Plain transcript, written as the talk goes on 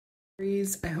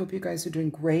Aries, I hope you guys are doing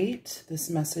great. This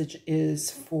message is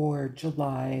for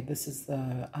July. This is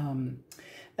the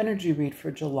energy read for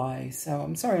July. So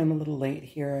I'm sorry I'm a little late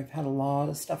here. I've had a lot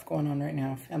of stuff going on right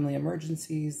now. Family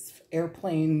emergencies,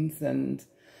 airplanes, and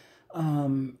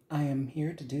I am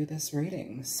here to do this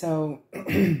reading. So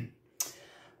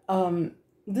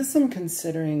this I'm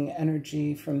considering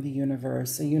energy from the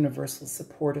universe, a universal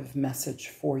supportive message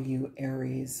for you,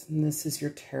 Aries. And this is your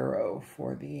tarot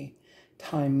for the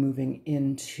time moving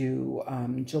into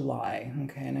July.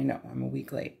 Okay, and I know I'm a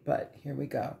week late, but here we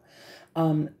go.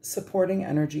 Supporting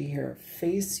energy here.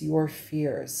 Face your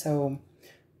fear. So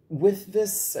with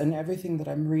this and everything that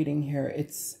I'm reading here,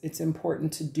 it's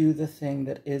important to do the thing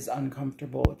that is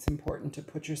uncomfortable. It's important to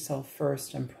put yourself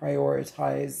first and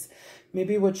prioritize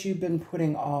maybe what you've been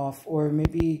putting off, or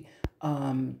maybe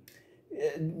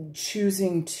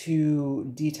choosing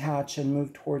to detach and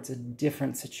move towards a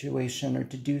different situation, or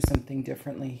to do something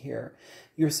differently here.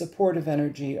 Your supportive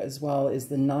energy as well is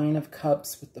the 9 of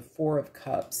Cups with the 4 of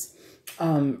Cups.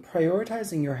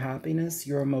 Prioritizing your happiness,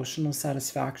 your emotional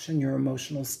satisfaction, your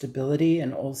emotional stability,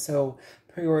 and also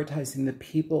prioritizing the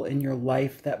people in your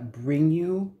life that bring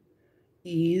you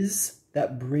ease,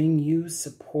 that bring you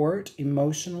support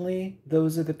emotionally.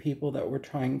 Those are the people that we're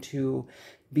trying to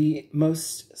be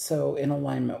most so in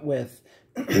alignment with.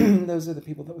 Those are the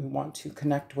people that we want to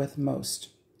connect with most.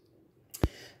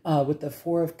 With the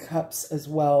 4 of Cups as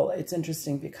well, it's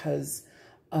interesting because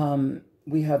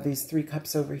we have these 3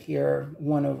 cups over here,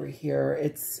 1 over here.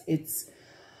 It's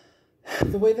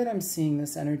the way that I'm seeing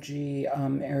this energy,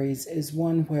 Aries, is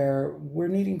one where we're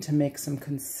needing to make some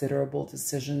considerable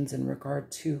decisions in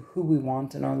regard to who we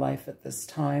want in our life at this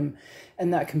time.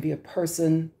 And that can be a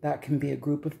person, that can be a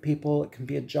group of people, it can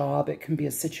be a job, it can be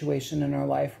a situation in our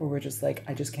life where we're just like,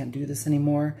 I just can't do this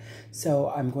anymore.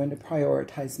 So I'm going to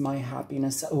prioritize my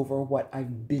happiness over what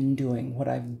I've been doing, what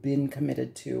I've been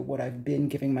committed to, what I've been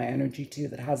giving my energy to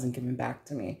that hasn't given back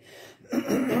to me.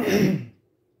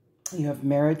 You have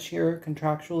marriage here,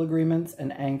 contractual agreements,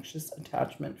 and anxious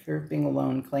attachment, fear of being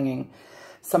alone, clinging.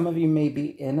 Some of you may be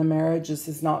in a marriage. This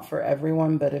is not for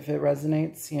everyone, but if it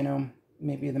resonates, you know,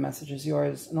 maybe the message is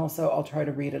yours. And also, I'll try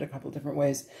to read it a couple different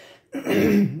ways.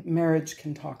 Marriage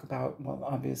can talk about, well,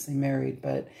 obviously married,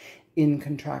 but in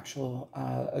contractual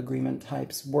agreement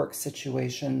types, work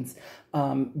situations,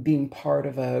 being part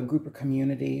of a group or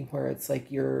community where it's like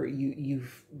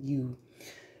you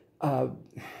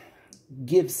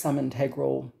give some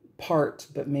integral part,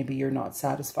 but maybe you're not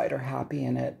satisfied or happy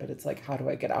in it. But it's like, how do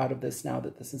I get out of this now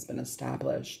that this has been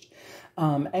established?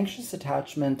 Anxious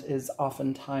attachment is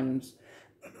oftentimes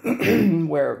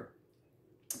where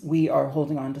we are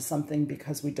holding on to something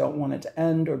because we don't want it to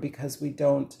end, or because we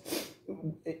don't,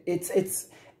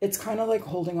 it's kind of like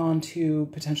holding on to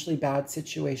potentially bad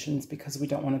situations because we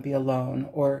don't want to be alone,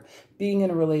 or being in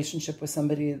a relationship with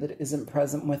somebody that isn't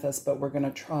present with us, but we're going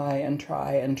to try and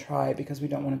try and try because we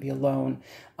don't want to be alone.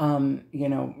 You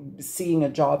know, seeing a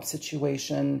job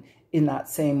situation in that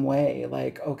same way,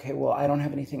 like, okay, well, I don't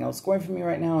have anything else going for me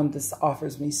right now, and this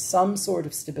offers me some sort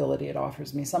of stability, it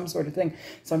offers me some sort of thing,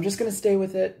 so I'm just going to stay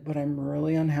with it, but I'm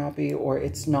really unhappy, or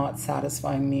it's not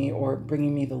satisfying me or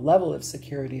bringing me the level of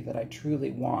security that I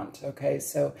truly want. Okay,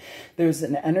 so there's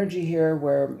an energy here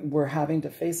where we're having to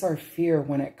face our fear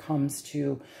when it comes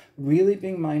to really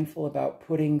being mindful about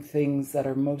putting things that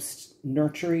are most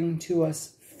nurturing to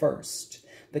us first.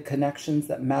 The connections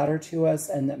that matter to us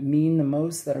and that mean the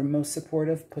most, that are most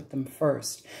supportive, put them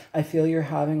first. I feel you're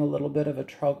having a little bit of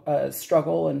a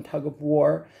struggle and tug of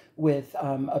war with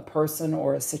a person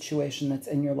or a situation that's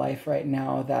in your life right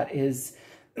now that is,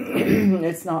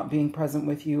 it's not being present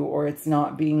with you, or it's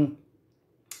not being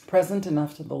present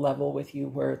enough to the level with you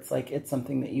where it's like it's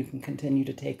something that you can continue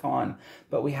to take on.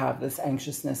 But we have this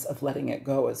anxiousness of letting it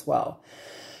go as well.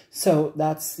 So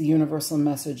that's the universal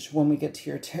message. When we get to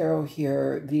your tarot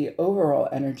here, the overall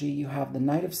energy, you have the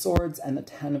Knight of Swords and the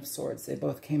 10 of Swords. They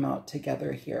both came out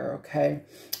together here, okay?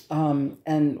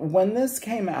 And when this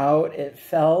came out, it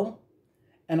fell.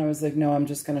 And I was like, no, I'm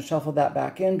just going to shuffle that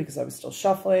back in because I was still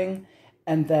shuffling.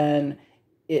 And then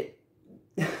it...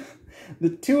 the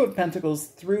 2 of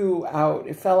Pentacles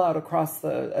it fell out across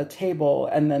a table,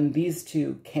 and then these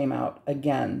 2 came out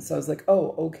again. So I was like,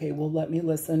 oh, okay, well, let me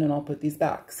listen and I'll put these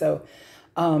back. So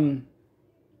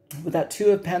with that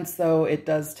 2 of Pence, though, it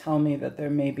does tell me that there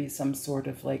may be some sort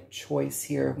of like choice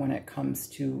here when it comes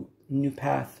to new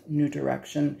path, new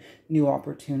direction, new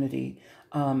opportunity,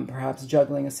 perhaps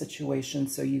juggling a situation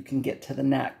so you can get to the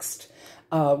next.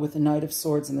 With the Knight of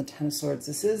Swords and the 10 of Swords,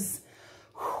 this is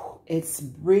It's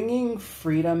bringing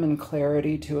freedom and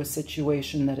clarity to a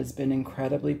situation that has been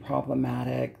incredibly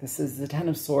problematic. This is the Ten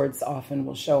of Swords often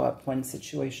will show up when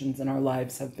situations in our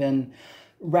lives have been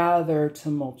rather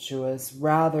tumultuous,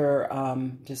 rather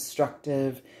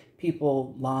destructive,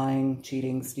 people lying,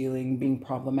 cheating, stealing, being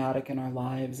problematic in our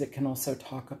lives. It can also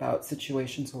talk about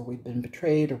situations where we've been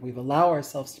betrayed or we've allowed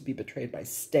ourselves to be betrayed by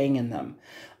staying in them.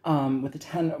 With the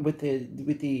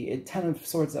Ten of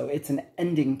Swords, though, it's an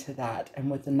ending to that.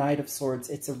 And with the Knight of Swords,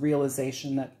 it's a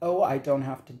realization that, oh, I don't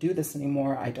have to do this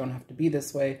anymore. I don't have to be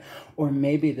this way. Or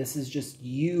maybe this is just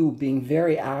you being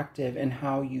very active in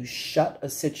how you shut a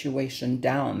situation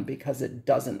down because it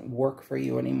doesn't work for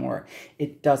you anymore.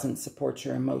 It doesn't support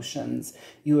your emotions.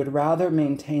 You would rather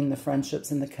maintain the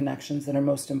friendships and the connections that are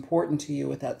most important to you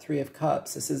with that Three of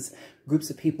Cups. This is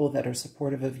groups of people that are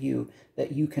supportive of you,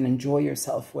 that you can enjoy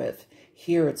yourself with.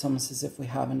 Here, it's almost as if we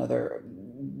have another,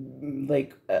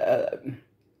 like,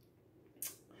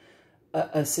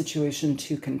 a situation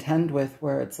to contend with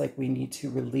where it's like we need to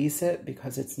release it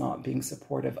because it's not being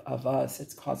supportive of us.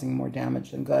 It's causing more damage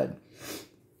than good.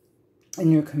 In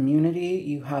your community,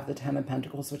 you have the Ten of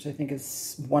Pentacles, which I think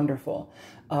is wonderful.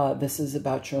 This is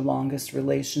about your longest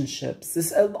relationships.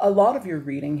 A lot of your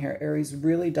reading here, Aries,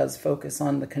 really does focus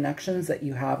on the connections that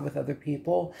you have with other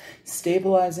people,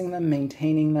 stabilizing them,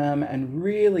 maintaining them, and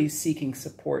really seeking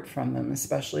support from them,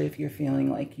 especially if you're feeling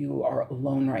like you are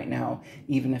alone right now,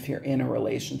 even if you're in a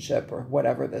relationship or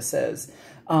whatever this is.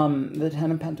 The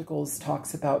Ten of Pentacles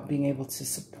talks about being able to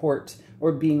support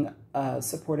or being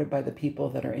supported by the people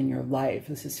that are in your life.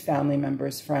 This is family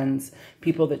members, friends,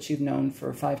 people that you've known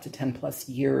for 5 to 10 plus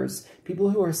years, people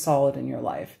who are solid in your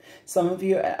life. Some of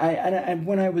you,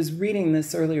 when I was reading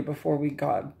this earlier before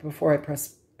I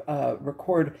pressed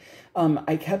record,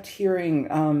 I kept hearing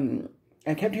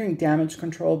damage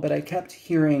control, but I kept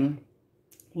hearing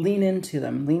lean into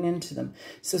them, lean into them.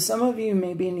 So some of you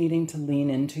may be needing to lean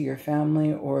into your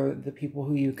family or the people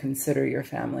who you consider your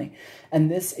family. And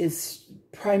this is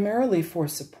primarily for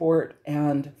support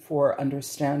and for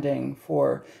understanding,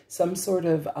 for some sort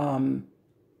of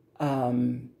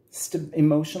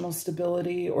emotional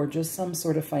stability or just some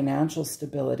sort of financial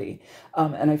stability.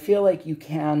 And I feel like you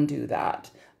can do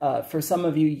that. For some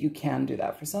of you, you can do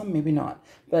that. For some, maybe not.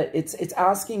 But it's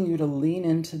asking you to lean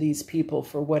into these people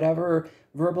for whatever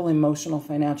verbal, emotional,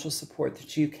 financial support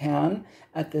that you can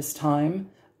at this time,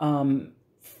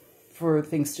 for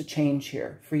things to change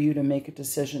here, for you to make a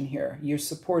decision here. You're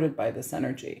supported by this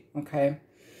energy, okay?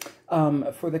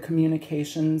 For the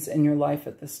communications in your life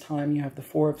at this time, you have the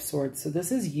Four of Swords. So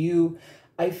this is you.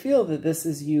 I feel that this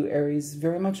is you, Aries,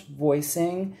 very much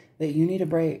voicing that you need a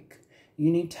break.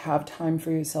 You need to have time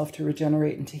for yourself to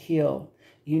regenerate and to heal.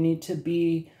 You need to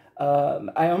be,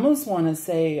 I almost want to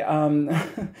say,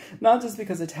 not just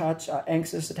because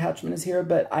anxious attachment is here,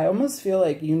 but I almost feel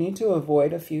like you need to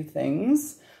avoid a few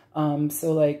things.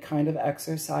 So like kind of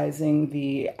exercising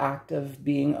the act of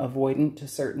being avoidant to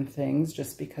certain things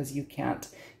just because you can't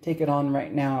take it on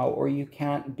right now, or you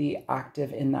can't be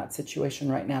active in that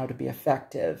situation right now to be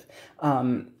effective.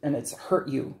 And it's hurt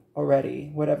you already.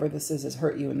 Whatever this is has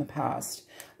hurt you in the past.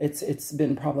 It's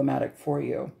been problematic for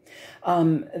you.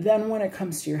 Then when it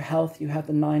comes to your health, you have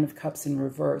the Nine of Cups in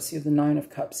reverse. You have the Nine of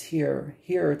Cups here.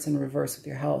 Here it's in reverse with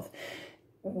your health.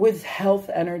 With health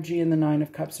energy in the Nine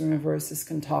of Cups in reverse, this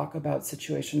can talk about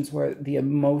situations where the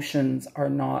emotions are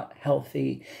not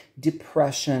healthy,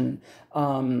 depression,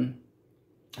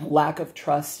 lack of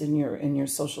trust in your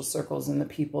social circles and the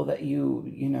people that you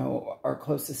know are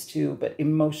closest to. But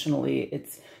emotionally,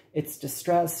 it's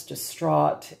distressed,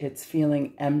 distraught, it's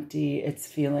feeling empty, it's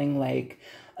feeling like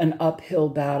an uphill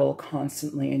battle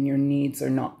constantly, and your needs are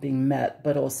not being met,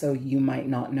 but also you might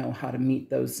not know how to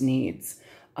meet those needs.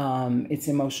 It's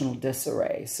emotional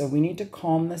disarray. So we need to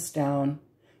calm this down.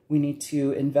 We need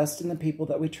to invest in the people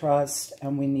that we trust,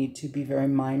 and we need to be very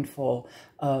mindful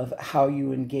of how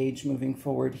you engage moving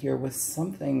forward here with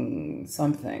something.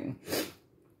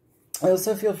 I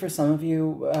also feel for some of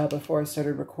you, before I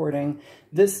started recording,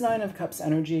 this Nine of Cups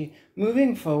energy,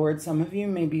 moving forward, some of you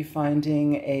may be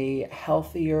finding a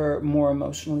healthier, more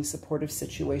emotionally supportive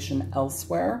situation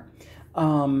elsewhere.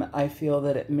 I feel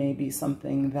that it may be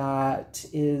something that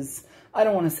is, I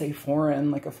don't want to say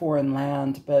foreign, like a foreign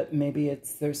land, but maybe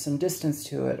there's some distance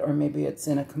to it, or maybe it's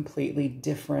in a completely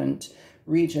different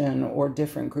region or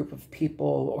different group of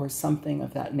people or something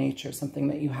of that nature, something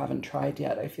that you haven't tried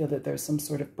yet. I feel that there's some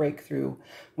sort of breakthrough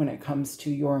when it comes to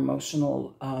your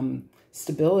emotional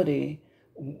stability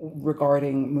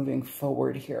regarding moving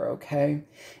forward here, okay?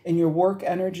 In your work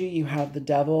energy, you have the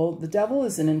devil. The devil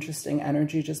is an interesting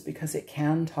energy just because it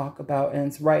can talk about, and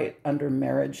it's right under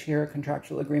marriage here,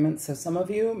 contractual agreements. So some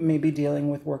of you may be dealing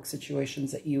with work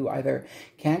situations that you either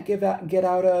can't get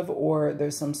out of, or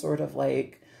there's some sort of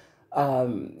like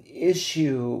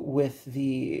issue with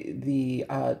the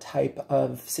type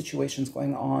of situations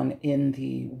going on in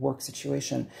the work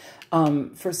situation.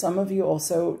 For some of you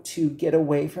also, to get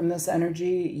away from this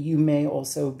energy, you may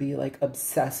also be like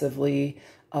obsessively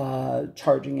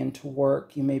charging into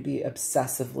work. You may be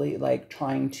obsessively like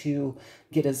trying to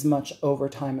get as much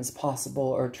overtime as possible,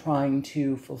 or trying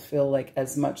to fulfill like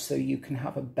as much so you can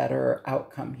have a better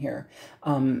outcome here.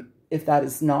 If that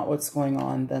is not what's going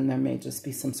on, then there may just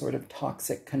be some sort of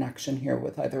toxic connection here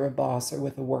with either a boss or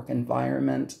with a work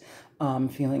environment,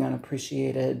 feeling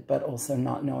unappreciated, but also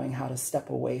not knowing how to step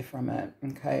away from it,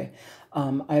 okay?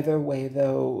 Either way,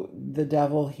 though, the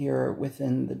devil here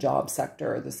within the job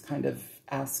sector, this kind of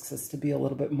asks us to be a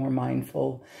little bit more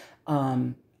mindful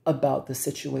about the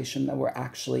situation that we're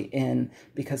actually in,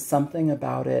 because something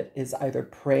about it is either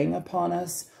preying upon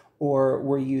us or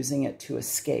we're using it to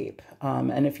escape.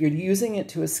 And if you're using it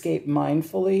to escape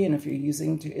mindfully, and if you're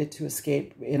using it to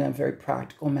escape in a very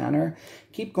practical manner,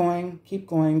 keep going,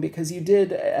 because you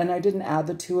did, and I didn't add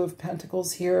the Two of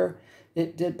Pentacles here.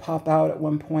 It did pop out at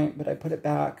one point, but I put it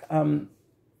back.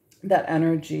 That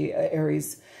energy,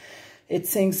 Aries,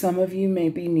 it's saying some of you may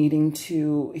be needing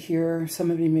to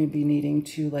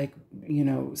like, you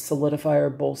know, solidify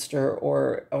or bolster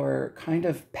or kind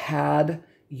of pad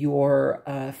your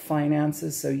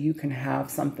finances so you can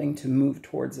have something to move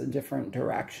towards a different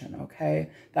direction, okay?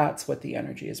 That's what the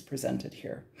energy is presented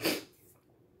here.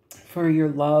 For your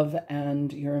love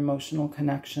and your emotional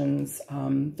connections,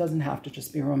 doesn't have to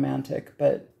just be romantic,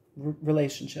 but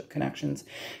relationship connections.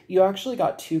 You actually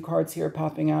got two cards here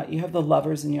popping out. You have the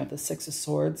Lovers and you have the Six of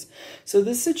Swords. So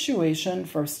this situation,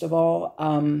 first of all,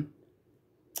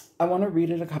 I want to read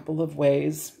it a couple of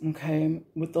ways, okay?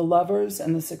 With the Lovers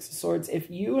and the Six of Swords, if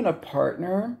you and a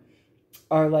partner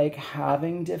are like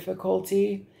having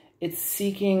difficulty, it's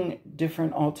seeking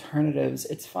different alternatives.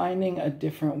 It's finding a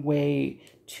different way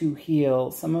to heal.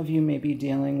 Some of you may be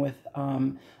dealing with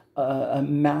a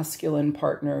masculine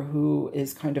partner who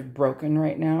is kind of broken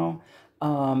right now,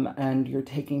 and you're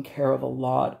taking care of a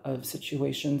lot of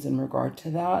situations in regard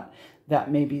to that.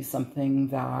 That may be something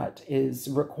that is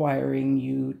requiring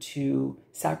you to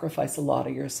sacrifice a lot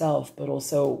of yourself, but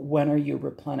also when are you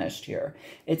replenished here?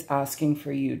 It's asking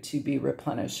for you to be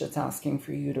replenished. It's asking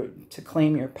for you to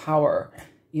claim your power,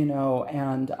 you know,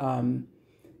 and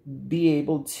be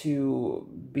able to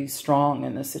be strong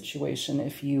in the situation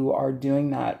if you are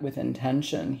doing that with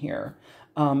intention here.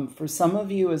 For some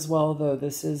of you as well, though,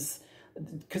 this is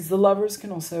because the Lovers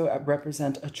can also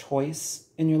represent a choice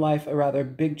in your life, a rather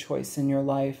big choice in your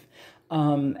life.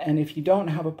 And if you don't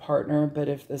have a partner, but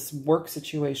if this work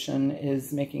situation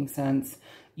is making sense,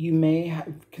 you may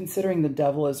have, considering the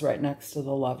Devil is right next to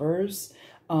the Lovers,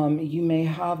 you may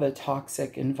have a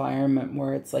toxic environment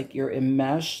where it's like you're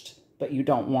enmeshed, but you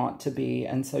don't want to be.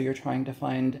 And so you're trying to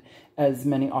find as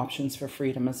many options for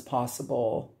freedom as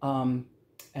possible.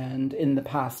 And in the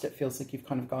past, it feels like you've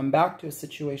kind of gone back to a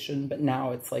situation, but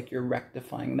now it's like you're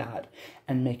rectifying that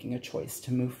and making a choice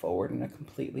to move forward in a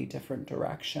completely different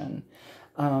direction.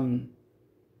 So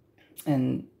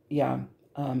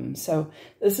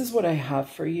this is what I have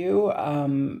for you.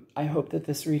 I hope that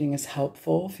this reading is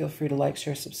helpful. Feel free to like,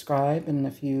 share, subscribe. And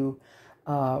if you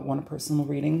want a personal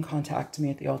reading, contact me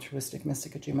at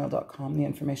thealtruisticmystic@gmail.com. The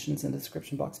information is in the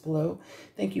description box below.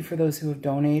 Thank you for those who have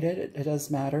donated. It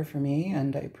does matter for me,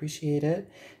 and I appreciate it.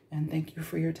 And thank you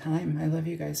for your time. I love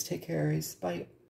you guys. Take care, Aries. Bye.